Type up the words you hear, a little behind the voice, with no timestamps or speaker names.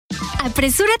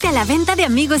Apresúrate a la venta de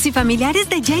amigos y familiares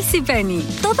de JCPenney.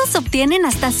 Todos obtienen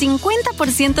hasta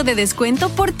 50% de descuento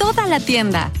por toda la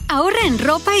tienda. Ahorra en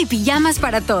ropa y pijamas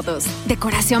para todos,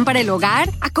 decoración para el hogar,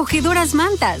 acogedoras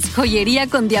mantas, joyería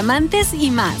con diamantes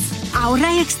y más.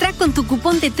 Ahorra extra con tu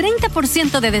cupón de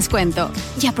 30% de descuento.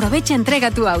 Y aprovecha entrega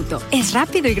tu auto. Es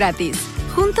rápido y gratis.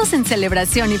 Juntos en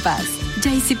celebración y paz.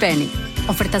 JCPenney.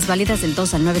 Ofertas válidas del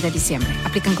 2 al 9 de diciembre.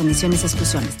 Aplican condiciones y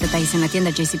exclusiones. Detalles en la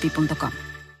tienda jcp.com.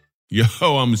 Yo,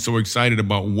 I'm so excited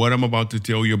about what I'm about to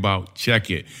tell you about. Check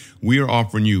it. We are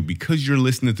offering you, because you're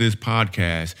listening to this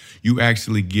podcast, you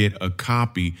actually get a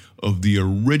copy of the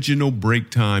original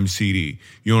Break Time CD.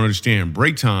 You don't understand.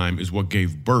 Break Time is what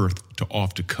gave birth to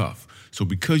Off the Cuff. So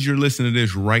because you're listening to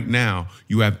this right now,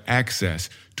 you have access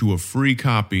to a free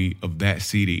copy of that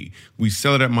CD. We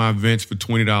sell it at my events for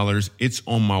 $20. It's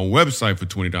on my website for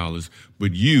 $20.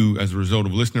 But you, as a result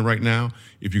of listening right now,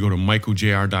 if you go to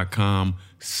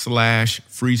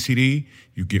michaeljr.com/free CD,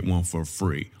 you get one for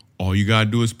free. All you got to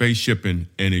do is pay shipping,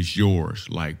 and it's yours,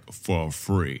 like, for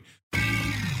free.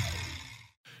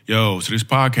 Yo, so this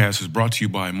podcast is brought to you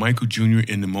by Michael Jr.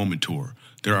 in the Moment Tour.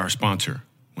 They're our sponsor.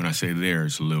 When I say there,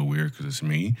 it's a little weird because it's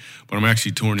me. But I'm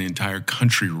actually touring the entire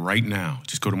country right now.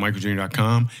 Just go to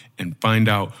michaeljr.com and find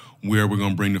out where we're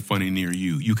going to bring the funny near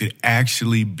you. You could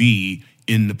actually be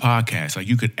in the podcast. Like,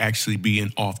 you could actually be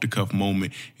an off-the-cuff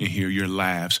moment and hear your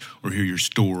laughs or hear your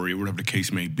story or whatever the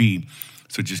case may be.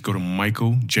 So just go to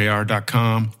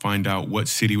michaeljr.com, find out what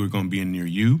city we're going to be in near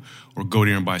you, or go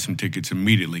there and buy some tickets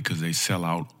immediately because they sell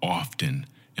out often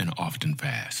and often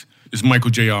fast. It's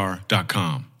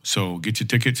michaeljr.com. So get your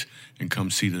tickets and come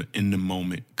see the In the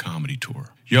Moment comedy tour.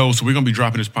 Yo, so we're going to be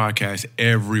dropping this podcast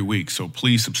every week. So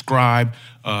please subscribe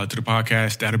to the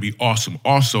podcast. That'll be awesome.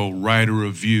 Also, write a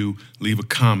review, leave a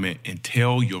comment, and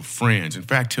tell your friends. In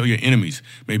fact, tell your enemies.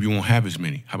 Maybe you won't have as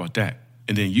many. How about that?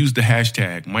 And then use the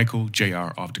hashtag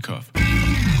MichaelJR_off-the-cuff.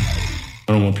 I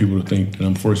don't want people to think that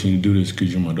I'm forcing you to do this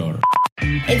because you're my daughter.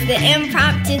 It's the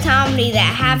impromptu comedy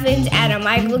that happens at a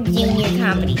Michael Jr.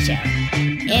 comedy show.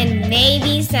 And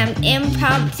maybe some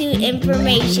impromptu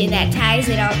information that ties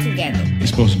it all together. It's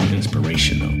supposed to be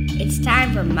inspirational. It's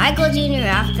time for Michael Jr.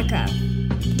 Off the Cuff.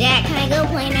 Dad, can I go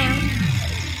play now?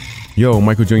 Yo,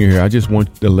 Michael Jr. here. I just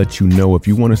want to let you know, if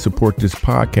you want to support this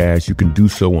podcast, you can do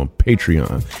so on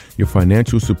Patreon. Your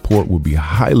financial support will be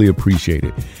highly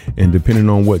appreciated. And depending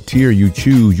on what tier you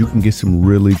choose, you can get some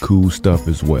really cool stuff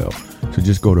as well. So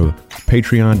just go to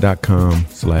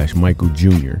patreon.com/Michael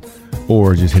Jr.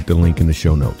 or just hit the link in the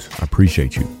show notes. I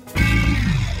appreciate you.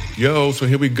 Yo, so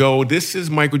here we go. This is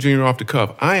Michael Jr. Off the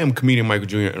Cuff. I am comedian Michael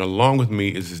Jr., and along with me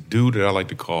is this dude that I like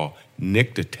to call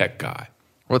Nick the Tech Guy.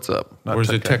 What's up? Not or is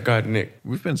it Tech Guy Nick?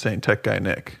 We've been saying Tech Guy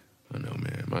Nick. I know,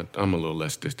 man. I'm a little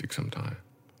less distic sometimes.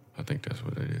 I think that's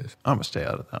what it is. I'm going to stay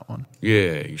out of that one.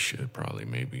 Yeah, you should probably,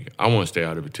 maybe. I want to stay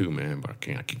out of it too, man, but I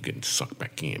can't. I keep getting sucked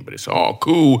back in. But it's all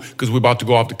cool because we're about to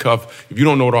go off the cuff. If you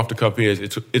don't know what off the cuff is,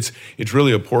 it's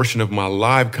really a portion of my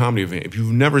live comedy event. If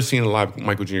you've never seen a live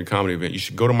Michael Jr. comedy event, you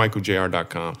should go to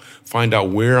michaeljr.com, find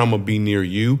out where I'm going to be near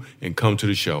you, and come to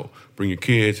the show. Bring your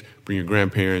kids, bring your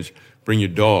grandparents, bring your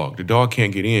dog. The dog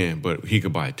can't get in, but he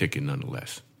could buy a ticket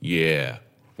nonetheless. Yeah,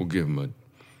 we'll give him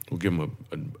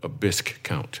a bisque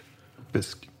count.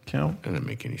 Bisque count? That doesn't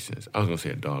make any sense. I was going to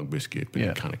say a dog biscuit, but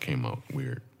it kind of came out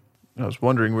weird. I was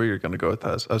wondering where you're going to go with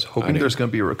that. I was hoping there's going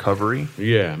to be a recovery.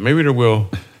 Yeah, maybe there will.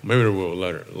 Maybe there will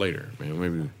later,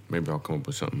 man. Maybe I'll come up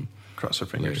with something. Cross our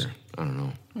fingers. Later. I don't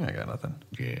know. Yeah, I got nothing.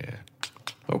 Yeah.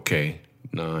 Okay,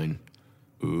 9.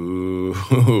 Ooh,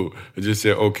 I just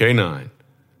said okay 9.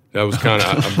 That was kind of,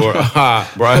 I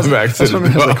brought it back to the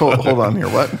dog. Like, hold on here,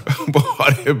 what?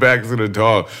 Brought it back to the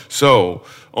dog. So,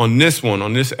 on this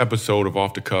episode of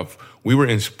Off the Cuff, we were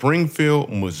in Springfield,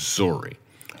 Missouri.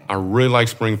 I really like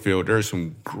Springfield. There are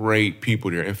some great people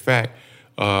there. In fact,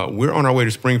 we're on our way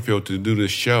to Springfield to do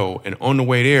this show, and on the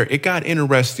way there, it got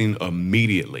interesting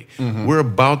immediately. Mm-hmm. We're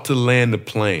about to land the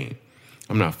plane.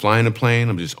 I'm not flying the plane,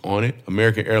 I'm just on it.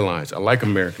 American Airlines. I like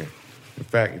American. In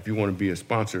fact, if you want to be a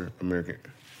sponsor, American,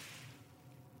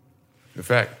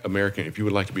 if you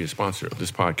would like to be a sponsor of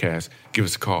this podcast, give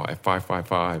us a call at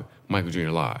 555-Michael Jr.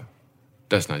 Live.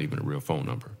 That's not even a real phone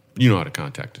number. You know how to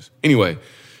contact us. Anyway,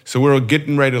 so we're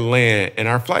getting ready to land, and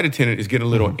our flight attendant is getting a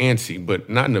little antsy, but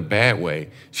not in a bad way.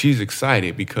 She's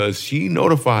excited because she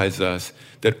notifies us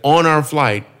that on our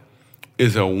flight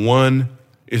is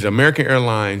American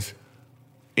Airlines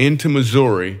into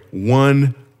Missouri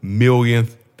 1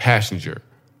 millionth passenger.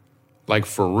 Like,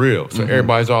 for real. So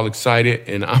everybody's all excited,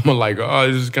 and I'm like, oh,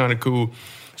 this is kind of cool.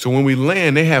 So when we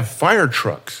land, they have fire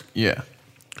trucks. Yeah.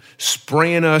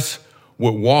 Spraying us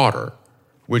with water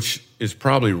which is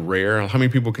probably rare. How many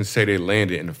people can say they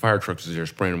landed and the fire trucks is there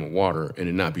spraying them with water and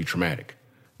it not be traumatic?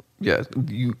 Yeah,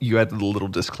 you added a little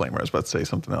disclaimer. I was about to say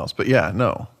something else, but yeah,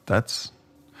 no, that's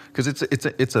because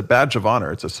it's a badge of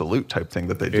honor. It's a salute type thing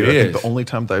that they do. I think the only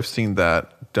time that I've seen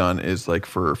that done is like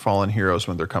for fallen heroes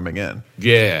when they're coming in.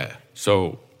 Yeah.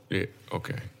 So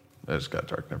okay. I just got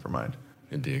dark. Never mind.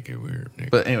 It did get weird, Nick.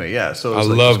 But anyway, yeah. So I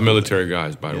love military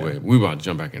guys, by the way. We about to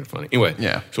jump back into funny.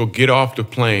 Anyway, so get off the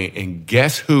plane and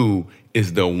guess who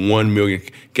is the 1 millionth?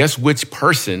 Guess which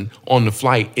person on the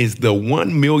flight is the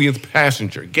 1 millionth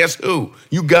passenger? Guess who?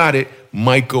 You got it,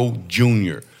 Michael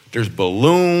Jr. There's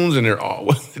balloons and they're all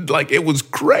like, it was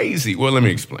crazy. Well, let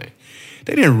me explain.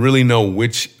 They didn't really know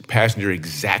which passenger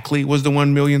exactly was the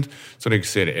 1 millionth, so they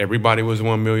said everybody was the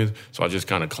 1 millionth, so I just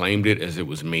kind of claimed it as it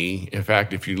was me. In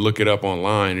fact, if you look it up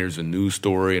online, there's a news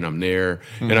story, and I'm there,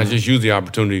 and I just used the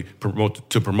opportunity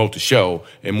to promote the show,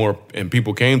 and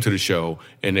people came to the show,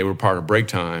 and they were part of break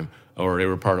time, or they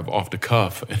were part of off the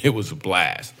cuff, and it was a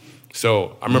blast.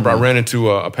 So I remember I ran into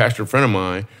a pastor friend of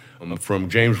mine from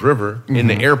James River in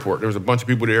the airport. There was a bunch of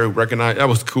people there who recognized. That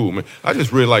was cool, man. I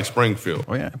just really like Springfield.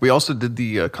 Oh, yeah. We also did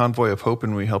the Convoy of Hope,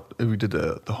 and we did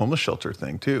the homeless shelter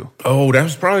thing, too. Oh, that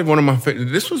was probably one of my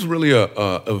favorite. This was really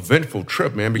a eventful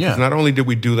trip, man, because not only did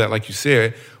we do that, like you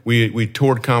said, we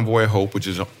toured Convoy of Hope, which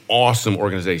is an awesome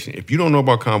organization. If you don't know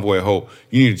about Convoy of Hope,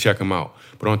 you need to check them out.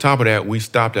 But on top of that, we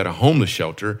stopped at a homeless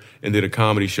shelter and did a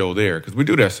comedy show there, because we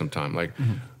do that sometime. Like,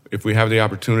 if we have the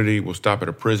opportunity, we'll stop at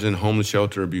a prison, homeless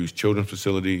shelter, abused children's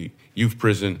facility, youth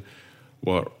prison.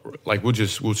 Well, like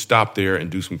we'll stop there and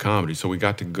do some comedy. So we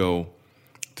got to go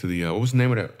to the what was the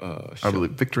name of that show? I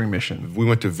believe Victory Mission. We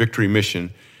went to Victory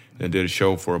Mission and did a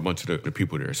show for a bunch of the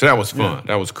people there. So that was fun. Yeah.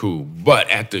 That was cool. But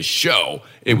at the show,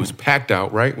 it was packed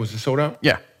out. Right? Was it sold out?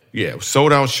 Yeah. Yeah, it was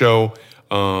sold out show.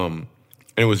 And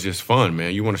it was just fun,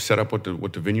 man. You want to set up what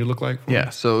the venue looked like? Yeah.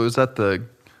 So it was at the.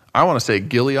 I want to say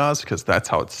Gilead's because that's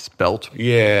how it's spelt.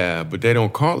 Yeah, but they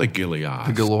don't call it Gilead's.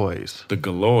 The Galois. The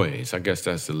Galois. I guess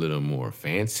that's a little more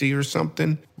fancy or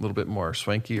something. A little bit more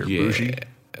swanky or bougie.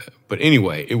 But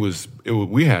anyway,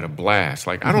 we had a blast.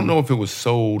 Like, I don't know if it was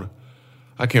sold.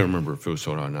 I can't remember if it was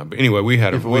sold out or not. But anyway,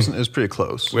 if it wasn't, it was pretty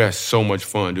close. We had so much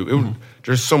fun, dude.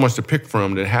 There's so much to pick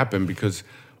from that happened because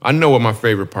I know what my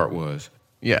favorite part was.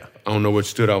 Yeah. I don't know what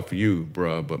stood out for you,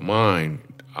 bruh, but mine,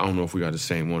 I don't know if we got the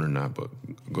same one or not, but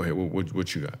go ahead.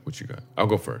 What you got? What you got? I'll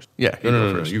go first. Yeah.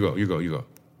 No. You go.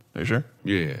 Are you sure?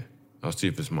 Yeah. I'll see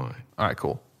if it's mine. All right,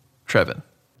 cool. Trevin.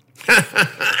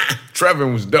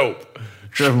 Trevin was dope.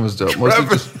 Trevin was dope.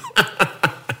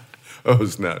 Oh,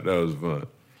 snap. That was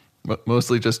fun.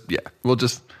 Mostly just, yeah. We'll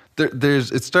just,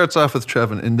 it starts off with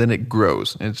Trevin and then it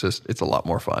grows. It's a lot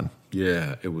more fun.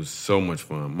 Yeah, it was so much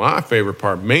fun. My favorite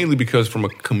part, mainly because from a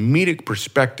comedic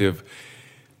perspective,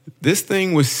 this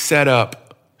thing was set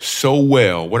up so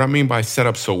well. What I mean by set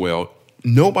up so well,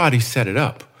 nobody set it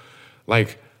up.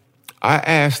 Like,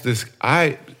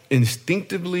 I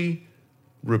instinctively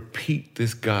repeat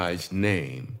this guy's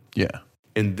name. Yeah.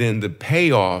 And then the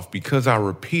payoff, because I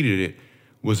repeated it,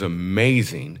 was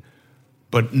amazing.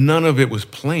 But none of it was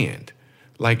planned.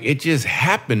 Like, it just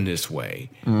happened this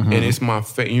way. And it's my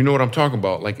favorite. You know what I'm talking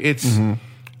about? Like, it's,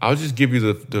 I'll just give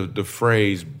you the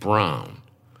phrase brown.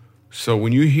 So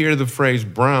when you hear the phrase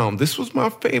brown, this was my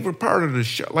favorite part of the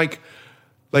show. Like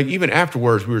even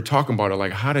afterwards, we were talking about it.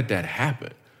 Like, how did that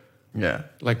happen? Yeah.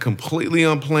 Like, completely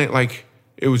unplanned. Like,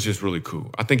 it was just really cool.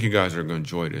 I think you guys are going to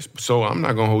enjoy this. So I'm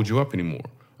not going to hold you up anymore.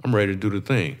 I'm ready to do the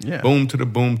thing. Yeah. Boom to the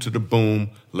boom to the boom.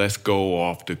 Let's go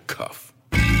off the cuff.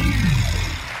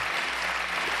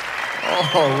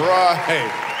 All right.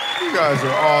 You guys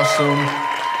are awesome.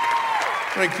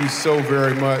 Thank you so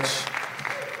very much.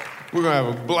 We're going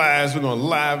to have a blast. We're going to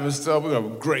laugh and stuff. We're going to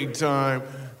have a great time.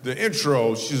 The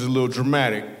intro, she's a little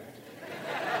dramatic.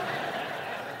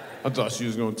 I thought she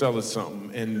was going to tell us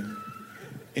something. And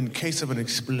in case of an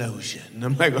explosion.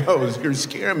 I'm like, oh, you're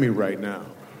scaring me right now.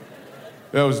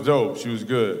 That was dope. She was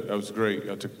good. That was great.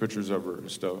 I took pictures of her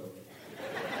and stuff.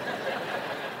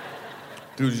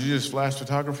 Dude, did you just flash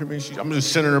photography me? I'm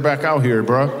just sending her back out here,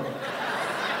 bro.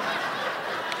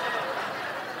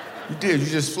 You did. You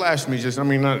just flashed me.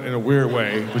 Not in a weird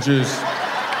way, but just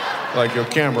like your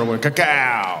camera went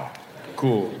cacao.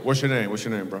 Cool. What's your name? What's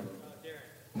your name, bro?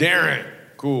 Darren.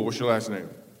 Cool. What's your last name?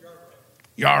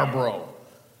 Yarbrough.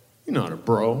 You're not a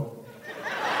bro.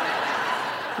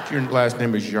 Your last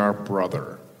name is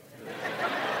Yarbrother.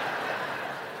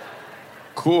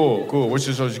 Cool. What's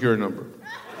your social security number?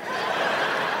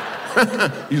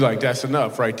 You like, that's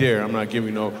enough right there. I'm not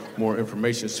giving no more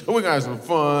information. So we got some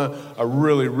fun. I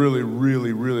really, really,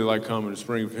 really, really like coming to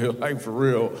Springfield. Like, for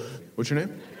real. What's your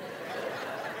name?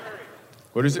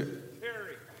 What is it?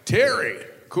 Terry.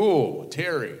 Cool,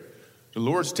 Terry. The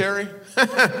Lord's Terry?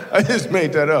 I just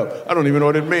made that up. I don't even know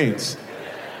what it means.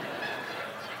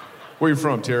 Where you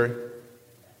from, Terry?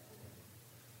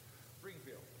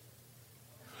 Springfield.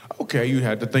 Okay, you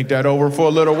had to think that over for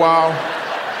a little while.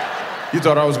 You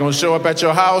thought I was going to show up at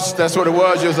your house? That's what it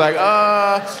was? You was like,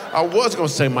 I was going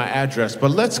to say my address,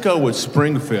 but let's go with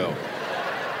Springfield.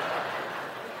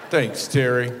 Thanks,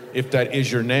 Terry, if that is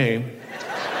your name.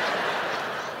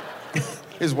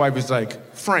 His wife is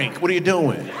like, Frank, what are you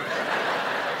doing?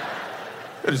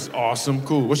 That is awesome,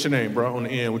 cool. What's your name, bro? On the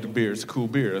end with the beard. It's a cool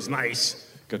beard. That's nice.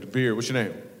 Got the beard. What's your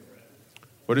name?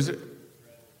 What is it?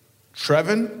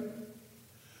 Trevin?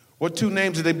 What two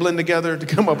names did they blend together to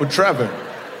come up with Trevin?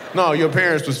 No, your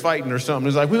parents was fighting or something.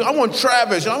 It's like, I want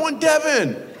Travis. I want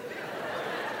Devin.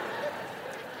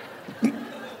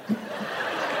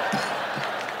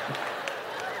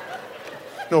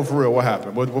 No, for real, what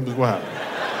happened? What happened?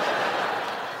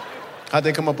 How'd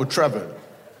they come up with Trevin?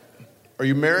 Are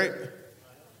you married?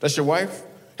 That's your wife?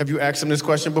 Have you asked him this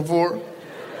question before?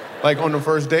 Like on the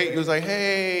first date, he was like,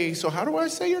 hey, so how do I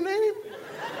say your name?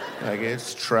 Like,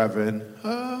 it's Trevin.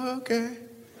 Oh, okay.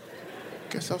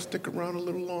 Guess I'll stick around a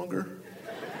little longer.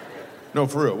 No,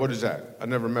 for real, what is that? I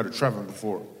never met a Trevin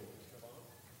before.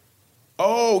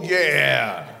 Oh,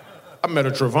 yeah. I met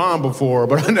a Trevon before,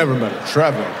 but I never met a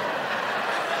Trevin.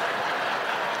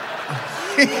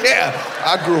 Yeah,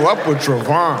 I grew up with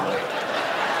Trevon.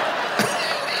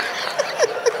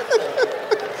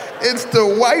 It's the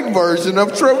white version of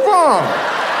Trevon.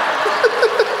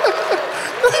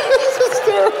 That's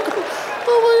hysterical.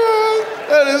 Oh my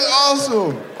God, that is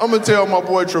awesome. I'm gonna tell my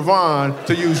boy Trevon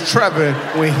to use Trevin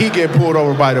when he get pulled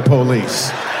over by the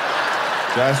police.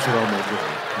 That's what I'm gonna do.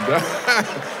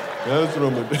 That's what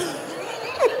I'm gonna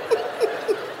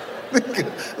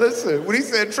do. Listen, when he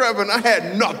said Trevin, I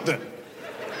had nothing.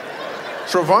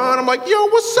 Trevon, I'm like, yo,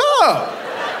 what's up?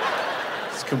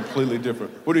 It's completely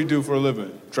different. What do you do for a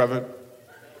living, Trevin?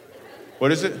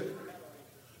 What is it?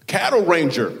 Cattle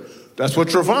ranger. That's what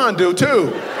Trevon do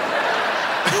too.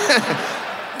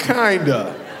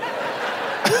 Kinda.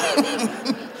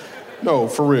 No,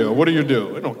 for real. What do you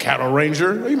do? No cattle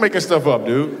ranger. You making stuff up,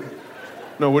 dude.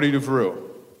 No, what do you do for real?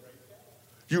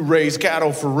 You raise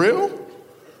cattle for real?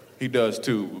 He does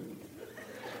too.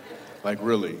 Like,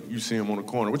 really, you see him on the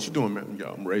corner. What you doing, man?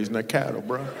 Yo, I'm raising that cattle,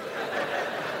 bro.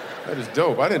 That is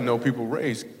dope. I didn't know people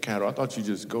raise cattle. I thought you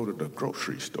just go to the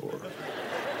grocery store.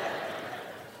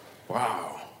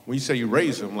 Wow. When you say you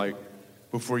raise them, like,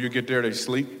 before you get there, they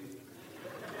sleep?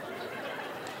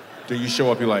 Then you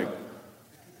show up, you're like...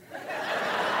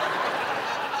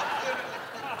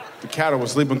 The cattle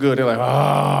was sleeping good. They're like,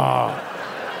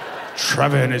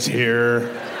 Trevin is here.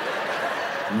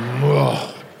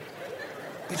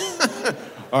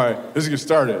 All right, let's get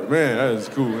started. Man, that is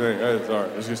cool. Man, that is, all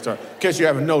right, let's get started. In case you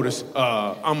haven't noticed,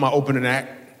 I'm my opening act.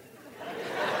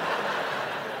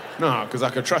 Nah, because I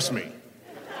could trust me.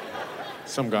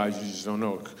 Some guys you just don't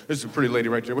know. This is a pretty lady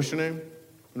right there. What's your name?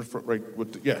 In the front, right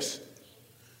with the, yes.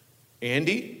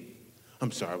 Andy?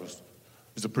 I'm sorry,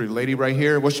 there's a pretty lady right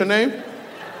here. What's your name?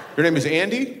 Your name is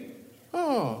Andy?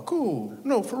 Oh, cool.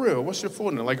 No, for real. What's your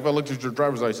full name? Like if I looked at your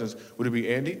driver's license, would it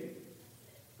be Andy?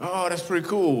 Oh, that's pretty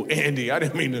cool, Andy. I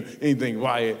didn't mean anything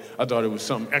by it. I thought it was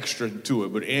something extra to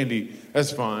it, but Andy,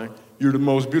 that's fine. You're the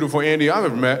most beautiful Andy I've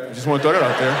ever met. I just want to throw that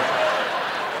out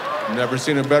there. Never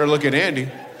seen a better looking Andy.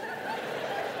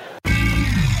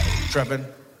 Trevin,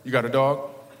 you got a dog?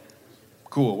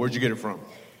 Cool, where'd you get it from?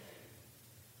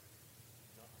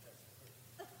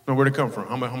 No, where'd it come from?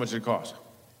 How much did it cost?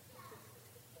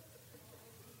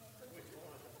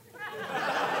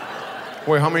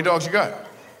 Wait, how many dogs you got?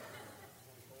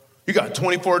 You got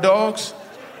 24 dogs?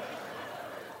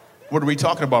 What are we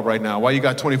talking about right now? Why you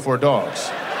got 24 dogs?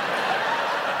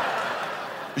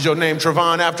 Is your name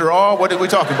Trevon after all? What are we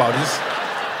talking about? Is this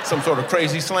some sort of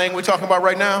crazy slang we talking about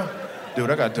right now? Dude,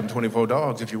 I got them 24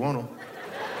 dogs if you want them.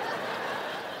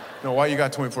 No, why you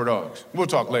got 24 dogs? We'll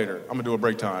talk later. I'm gonna do a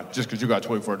break time just because you got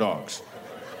 24 dogs.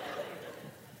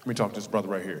 Let me talk to this brother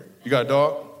right here. You got a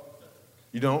dog?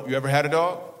 You don't? You ever had a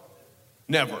dog?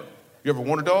 Never. You ever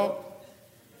want a dog?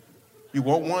 You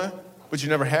want one, but you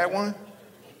never had one?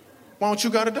 Why don't you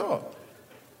got a dog?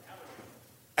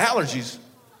 Allergies?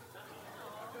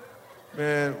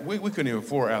 Man, we couldn't even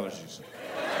afford allergies.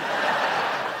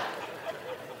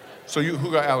 So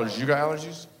who got allergies? You got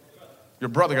allergies? Your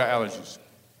brother got allergies.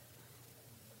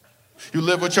 You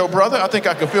live with your brother? I think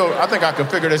I could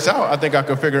figure this out. I think I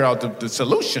could figure out the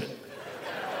solution.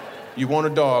 You want a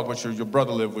dog, but your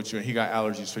brother lived with you and he got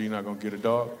allergies, so you're not gonna get a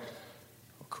dog?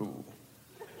 Oh, cool.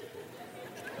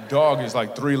 Dog is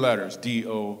like 3 letters,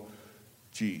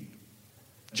 D-O-G.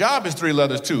 Job is 3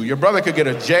 letters too. Your brother could get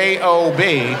a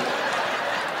J-O-B,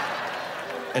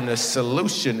 and the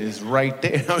solution is right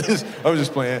there. I was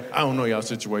just playing. I don't know y'all's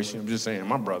situation. I'm just saying,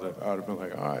 my brother, I would have been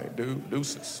like, all right, dude,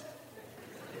 deuces.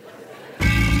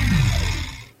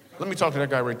 Let me talk to that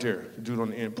guy right there, the dude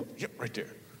on the end. Yep, right there.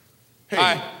 Hey.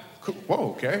 Hi. Cool.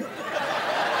 Whoa, okay.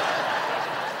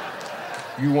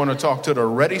 You want to talk to the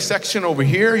ready section over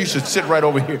here? You should sit right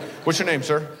over here. What's your name,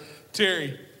 sir?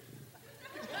 Terry.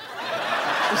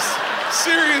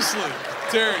 Seriously,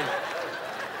 Terry.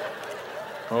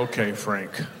 Okay,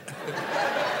 Frank.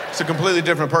 It's a completely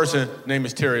different person. Name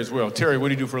is Terry as well. Terry, what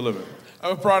do you do for a living?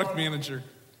 I'm a product manager.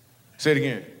 Say it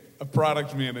again. A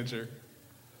product manager.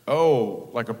 Oh,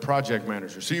 like a project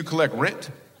manager. So you collect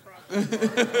rent? No.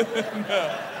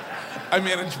 I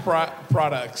manage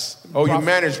products. Oh, you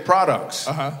manage products?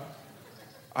 Uh-huh.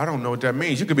 I don't know what that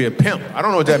means. You could be a pimp. I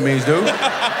don't know what that means, dude.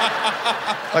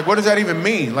 Like, what does that even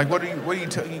mean? Like, what do you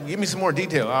give me some more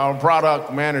detail. I'm a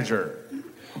product manager.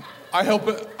 I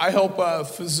help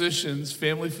physicians,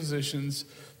 family physicians,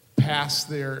 pass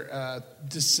their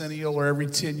decennial or every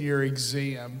 10-year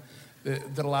exam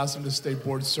that allows them to stay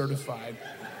board certified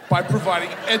by providing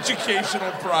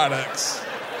educational products.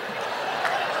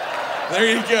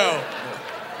 There you go.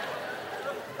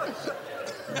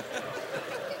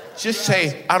 Just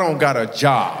say, I don't got a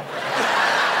job.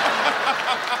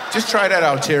 Just try that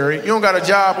out, Terry. You don't got a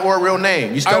job or a real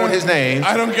name. You stole his name.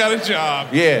 I don't got a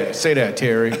job. Yeah, say that,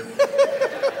 Terry.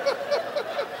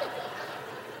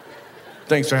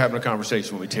 Thanks for having a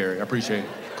conversation with me, Terry. I appreciate it.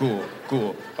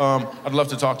 Cool. I'd love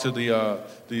to talk to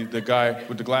the guy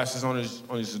with the glasses on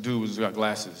his dude who's got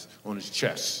glasses on his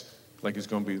chest. Like it's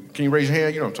gonna be. Can you raise your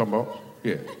hand? You know what I'm talking about?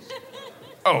 Yeah.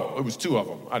 Oh, it was 2 of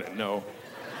them. I didn't know.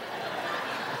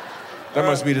 That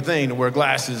must be the thing, to wear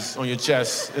glasses on your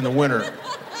chest in the winter.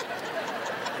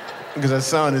 Because the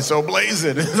sun is so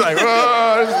blazing. It's like,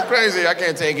 oh, this is crazy. I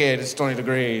can't take it. It's 20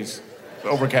 degrees,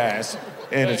 overcast,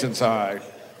 and it's inside.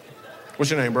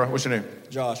 What's your name, bro? What's your name?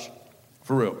 Josh.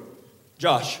 For real?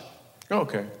 Josh.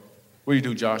 Okay. What do you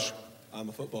do, Josh? I'm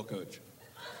a football coach.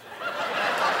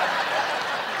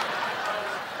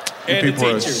 You And people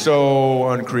a are teacher. so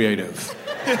uncreative.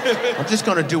 I'm just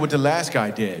gonna do what the last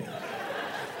guy did.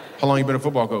 How long you been a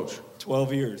football coach?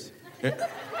 12 years. Yeah.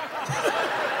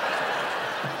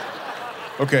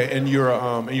 Okay, and you're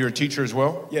a teacher as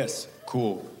well? Yes.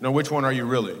 Cool. Now, which one are you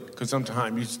really? Because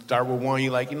sometimes you start with one,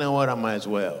 you're like, you know what, I might as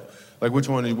well. Like, which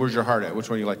one? Where's your heart at? Which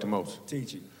one you like the most?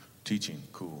 Teaching. Teaching.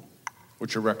 Cool.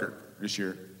 What's your record this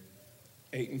year?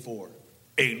 8-4.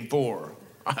 8-4.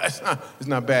 It's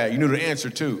not bad. You knew the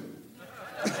answer too.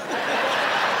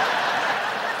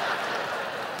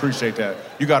 Appreciate that.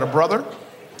 You got a brother?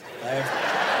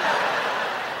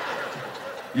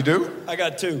 You do? I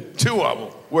got 2. 2 of them.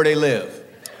 Where they live?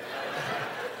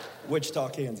 Wichita,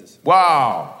 Kansas.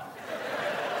 Wow.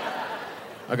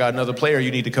 I got another player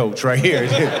you need to coach right here.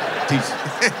 Teach.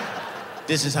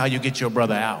 This is how you get your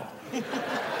brother out.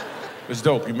 It's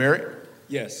dope. You married?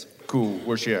 Yes. Cool.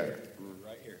 Where's she at?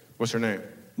 Right here. What's her name?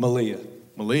 Malia.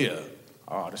 Malia.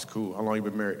 Oh, that's cool. How long you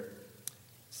been married?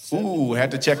 Ooh,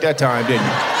 had to check that time, didn't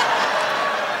you?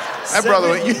 That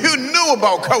brother, you knew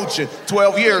about coaching.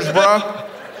 12 years, bruh.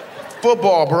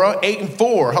 Football, bruh.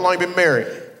 8-4. How long you been married?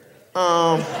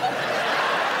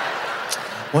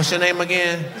 What's your name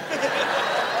again?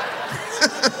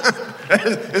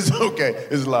 It's okay.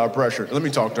 It's a lot of pressure. Let me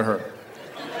talk to her.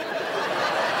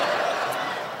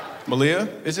 Malia,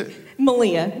 is it?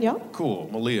 Malia, yeah. Cool,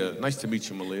 Malia. Nice to meet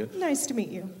you, Malia. Nice to meet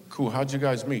you. Cool. How'd you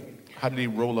guys meet? How did he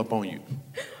roll up on you?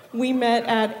 We met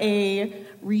at a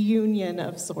reunion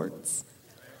of sorts.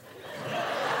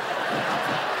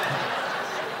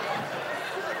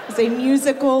 It was a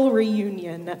musical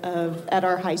reunion at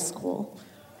our high school.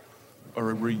 A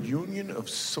reunion of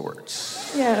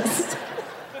sorts. Yes.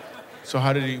 So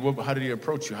how did he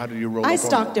approach you? How did he roll up on I you?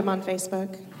 stalked him on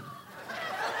Facebook.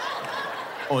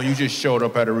 Oh, you just showed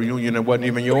up at a reunion that wasn't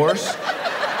even yours?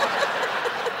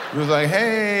 He was like,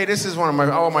 hey, this is one of my,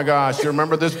 oh my gosh, you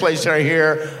remember this place right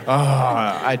here?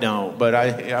 I don't, but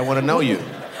I want to know you.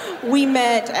 We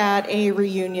met at a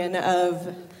reunion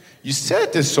of... You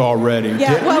said this already,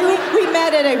 Yeah, didn't well, you? we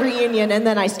met at a reunion, and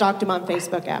then I stalked him on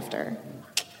Facebook after.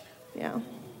 Yeah.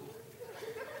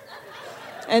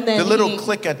 And then The little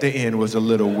click at the end was a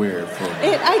little weird for me.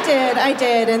 I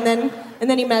did, and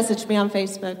then he messaged me on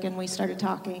Facebook, and we started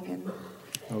talking, and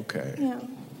Okay. yeah.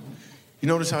 You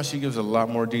notice how she gives a lot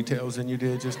more details than you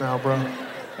did just now, bro?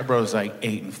 That bro's like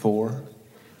 8-4.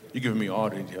 You're giving me all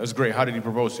the details. That's great. How did he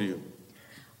propose to you?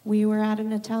 We were at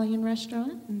an Italian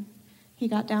restaurant, and he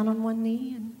got down on one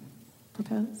knee and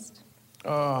proposed.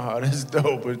 Oh, that's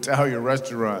dope. Italian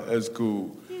restaurant. That's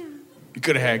cool. Yeah. You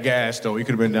could have had gas, though. He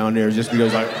could have been down there just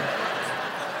because, like...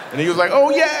 And he was like,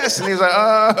 oh, yes. And he was like,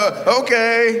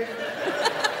 okay.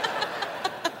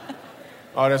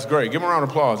 Oh, that's great. Give him a round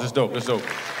of applause. That's dope. That's dope.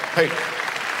 Hey.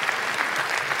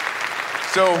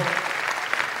 So,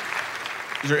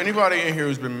 is there anybody in here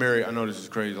who's been married, I know this is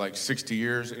crazy, like 60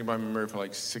 years? Anybody been married for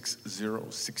like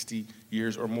 60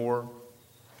 years or more?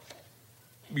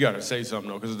 You gotta say something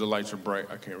though, because the lights are bright.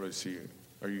 I can't really see you.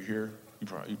 Are you here? You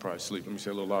probably sleep. Let me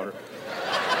say a little louder.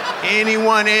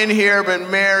 Anyone in here been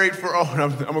married for,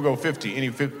 I'm gonna go 50. Any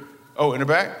 50? Oh, in the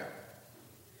back?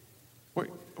 Wait,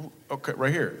 okay,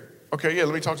 right here. Okay, yeah,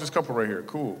 let me talk to this couple right here.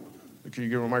 Cool. Can you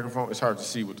give them a microphone? It's hard to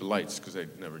see with the lights because they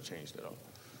never changed it up.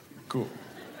 Cool.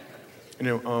 And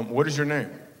then, what is your name?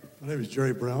 My name is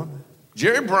Jerry Brown.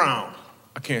 Jerry Brown.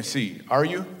 I can't see. Are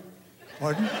you?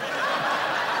 Pardon?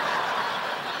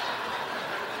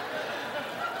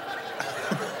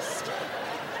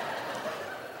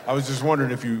 I was just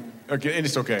wondering if you, okay, and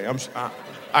it's okay.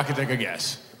 I can take a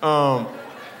guess.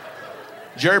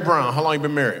 Jerry Brown, how long you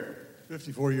been married?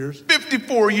 54 years.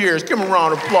 54 years. Give him a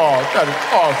round of applause. That is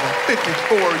awesome.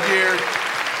 54 years.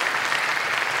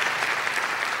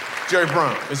 Jerry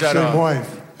Brown, is that Same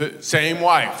wife. Same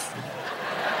wife.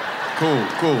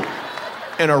 Cool.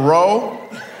 In a row?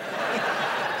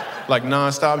 Like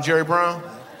nonstop Jerry Brown?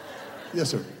 Yes,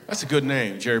 sir. That's a good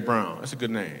name, Jerry Brown. That's a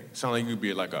good name. Sound like you could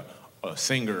be like a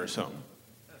singer or something.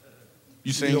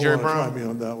 You sing Jerry Brown? Try me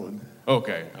on that one.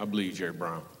 Okay, I believe Jerry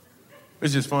Brown.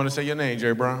 It's just fun to say your name,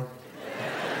 Jerry Brown.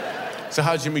 So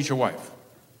how did you meet your wife?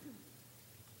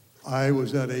 I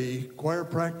was at a choir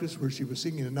practice where she was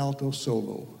singing an alto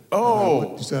solo. Oh.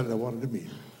 And I decided I wanted to meet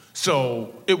her.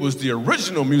 So it was the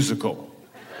original musical.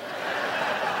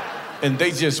 And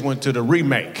they just went to the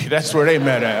remake. That's where they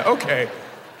met at. Okay.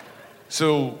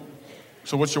 So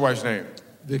what's your wife's name?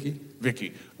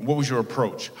 Vicky. What was your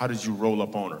approach? How did you roll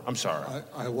up on her? I'm sorry.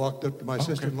 I walked up to my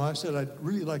sister-in-law. I said, I'd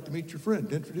really like to meet your friend.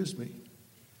 Introduce me.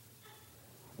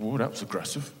 Whoa, that was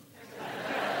aggressive.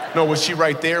 No, was she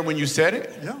right there when you said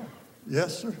it? Yeah.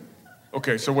 Yes, sir.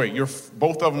 Okay, so wait, you're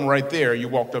both of them right there. You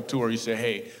walked up to her, you said,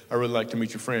 hey, I really like to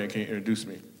meet your friend. Can you introduce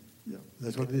me? Yeah,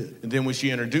 that's what I did. And then when she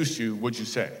introduced you, what'd you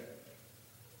say?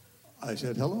 I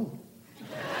said, hello.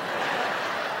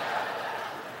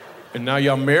 And now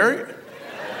y'all married?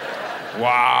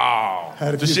 Wow.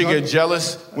 Does she get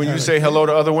jealous when you say hello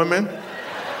to other women?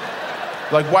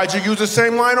 Like, why'd you use the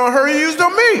same line on her you used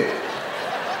on me?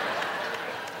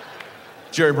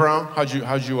 Jerry Brown, how'd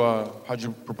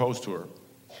you propose to her?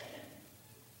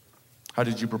 How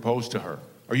did you propose to her?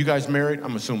 Are you guys married?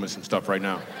 I'm assuming some stuff right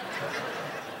now.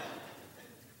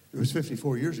 It was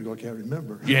 54 years ago, I can't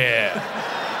remember. Yeah.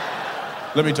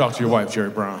 Let me talk to your wife, Jerry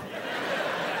Brown.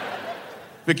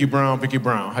 Vicky Brown,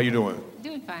 how you doing?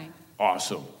 Doing fine.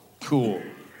 Awesome. Cool.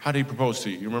 How did he propose to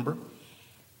you? You remember?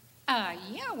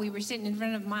 Yeah, we were sitting in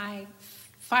front of my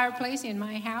fireplace in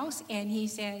my house, and he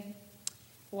said,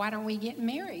 why don't we get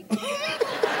married? And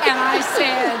I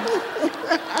said...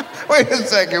 Wait a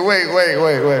second, wait.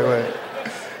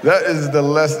 That is the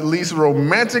least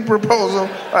romantic proposal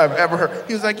I've ever heard.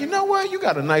 He was like, you know what? You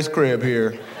got a nice crib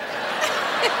here.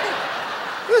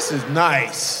 This is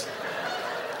nice.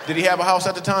 Did he have a house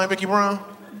at the time, Vicky Brown?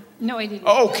 No, he didn't.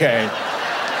 Okay.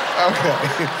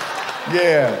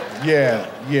 Yeah.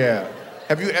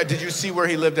 Did you see where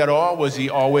he lived at all? Was he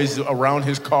always around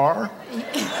his car?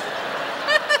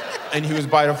 And he was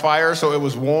by the fire, so it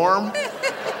was warm?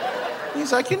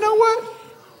 He's like, you know what?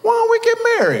 Why don't we get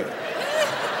married?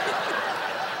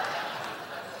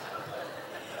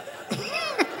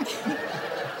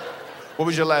 What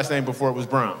was your last name before it was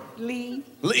Brown? Lee.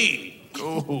 Lee.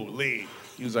 Ooh, Lee.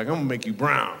 He was like, I'm gonna make you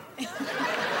brown.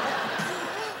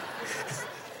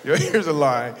 Yo, here's a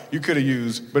line you could have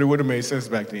used, but it would have made sense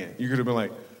back then. You could have been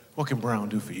like, what can Brown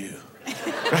do for you?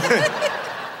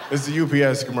 It's the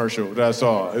UPS commercial that I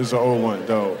saw. It was an old one,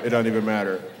 though. It doesn't even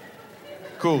matter.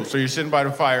 Cool, so you're sitting by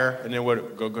the fire, and then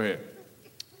what? Go ahead.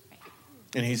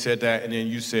 And he said that, and then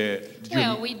you said...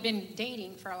 we'd been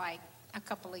dating for like a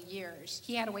couple of years.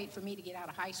 He had to wait for me to get out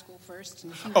of high school first.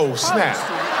 And oh, snap.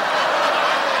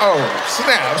 Oh,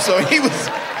 snap. So he was...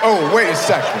 Oh, wait a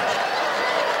second.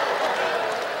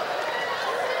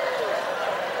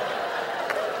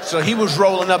 So he was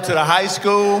rolling up to the high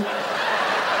school.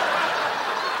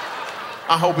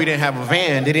 I hope he didn't have a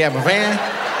van. Did he have a van?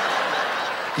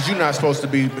 Because you're not supposed to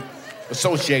be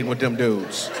associating with them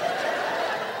dudes.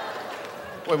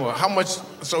 Wait a minute, how much,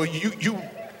 so you...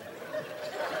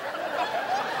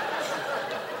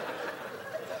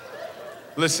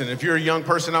 Listen, if you're a young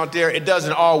person out there, it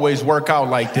doesn't always work out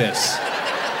like this.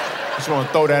 Just want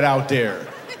to throw that out there.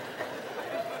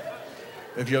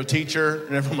 If you're a teacher,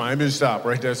 never mind, just stop,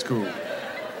 right? That's cool.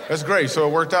 That's great, so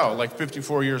it worked out. Like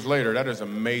 54 years later, that is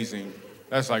amazing.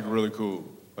 That's like really cool.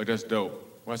 Like that's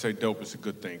dope. When I say dope, it's a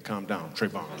good thing. Calm down,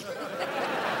 Trayvon.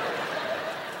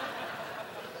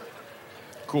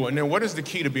 Cool, and then what is the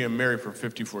key to being married for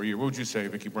 54 years? What would you say,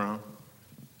 Vicki Brown?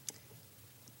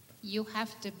 You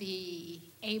have to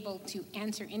be able to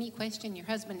answer any question your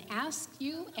husband asks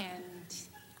you, and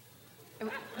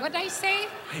what did I say?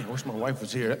 Man, I wish my wife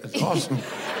was here. That's awesome.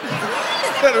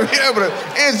 To be able to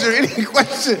answer any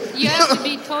question. You have to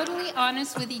be totally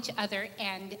honest with each other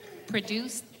and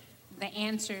produce the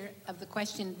answer of the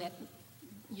question that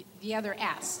the other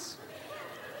asks.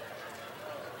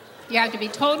 You have to be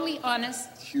totally honest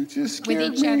with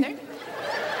each other.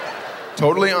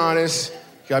 Totally honest.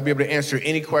 You gotta be able to answer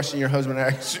any question your husband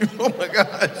asks you. Oh my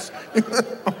gosh.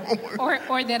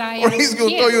 Or that I Or he's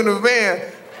gonna throw you in the van.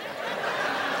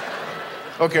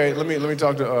 Okay, let me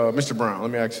talk to Mr. Brown.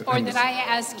 Let me ask. Or that I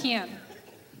ask him.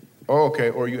 Oh, okay.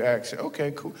 Or you ask.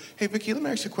 Okay, cool. Hey, Vicki, let me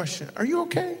ask you a question. Are you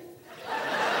okay?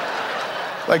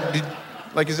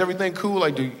 Like, is everything cool?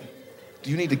 Like, do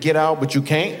you need to get out, but you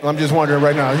can't? I'm just wondering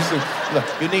right now. Look,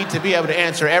 you need to be able to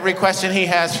answer every question he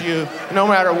has for you, no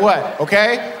matter what.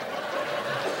 Okay?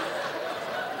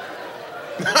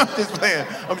 I'm just playing.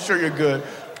 I'm sure you're good.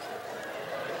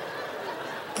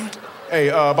 Hey,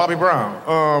 Bobby Brown.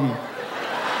 Oh,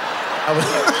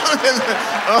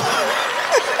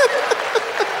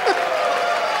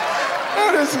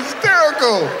 this is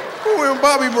hysterical. Who in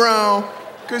Bobby Brown?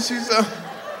 Because she's I'm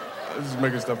just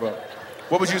making stuff up.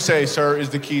 What would you say, sir,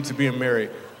 is the key to being married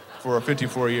for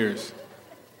 54 years?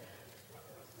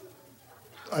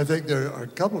 I think there are a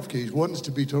couple of keys. One is to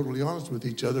be totally honest with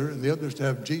each other, and the other is to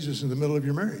have Jesus in the middle of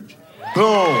your marriage.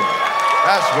 Boom.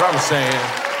 That's what I'm saying.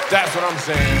 That's what I'm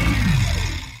saying.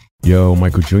 Yo,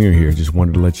 Michael Jr. here. Just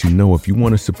wanted to let you know if you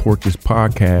want to support this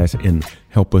podcast and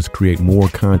help us create more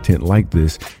content like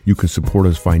this, you can support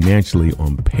us financially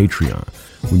on Patreon.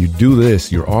 When you do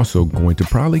this, you're also going to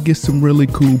probably get some really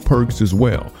cool perks as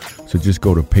well. So just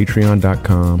go to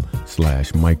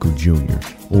patreon.com/Michael Jr.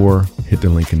 or hit the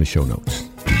link in the show notes.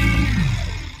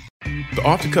 The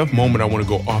off-the-cuff moment I want to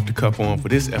go off-the-cuff on for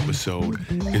this episode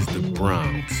is the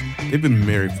Browns. They've been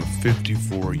married for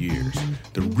 54 years.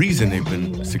 The reason they've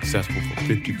been successful for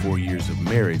 54 years of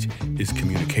marriage is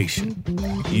communication,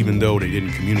 even though they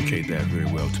didn't communicate that very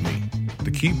well to me.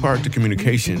 The key part to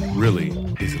communication really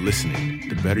is listening.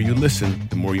 The better you listen,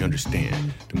 the more you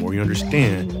understand. The more you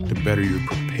understand, the better you're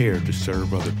prepared to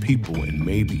serve other people and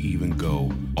maybe even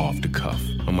go off the cuff.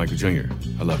 I'm Michael Jr.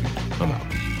 I love you. I'm out.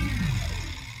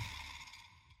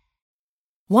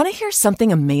 Want to hear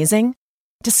something amazing?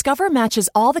 Discover matches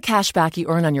all the cash back you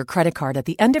earn on your credit card at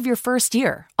the end of your first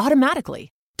year,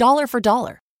 automatically, dollar for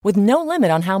dollar, with no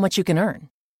limit on how much you can earn.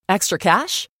 Extra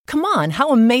cash? Come on,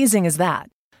 how amazing is that?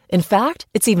 In fact,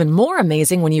 it's even more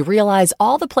amazing when you realize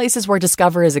all the places where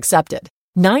Discover is accepted.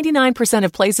 99%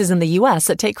 of places in the U.S.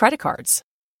 that take credit cards.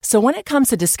 So when it comes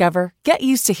to Discover, get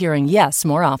used to hearing yes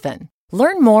more often.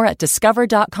 Learn more at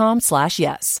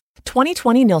discover.com/yes.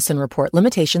 2020 Nielsen Report.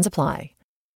 Limitations apply.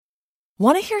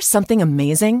 Want to hear something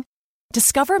amazing?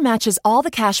 Discover matches all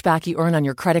the cash back you earn on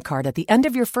your credit card at the end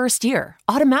of your first year,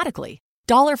 automatically,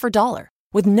 dollar for dollar,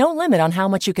 with no limit on how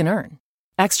much you can earn.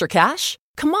 Extra cash?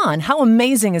 Come on, how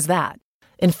amazing is that?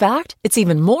 In fact, it's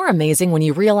even more amazing when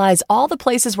you realize all the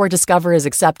places where Discover is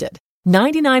accepted.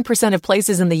 99% of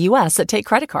places in the U.S. that take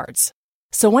credit cards.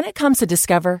 So when it comes to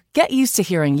Discover, get used to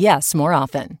hearing yes more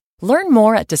often. Learn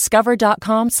more at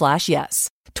discover.com/yes.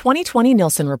 2020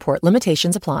 Nielsen Report.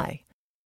 Limitations apply.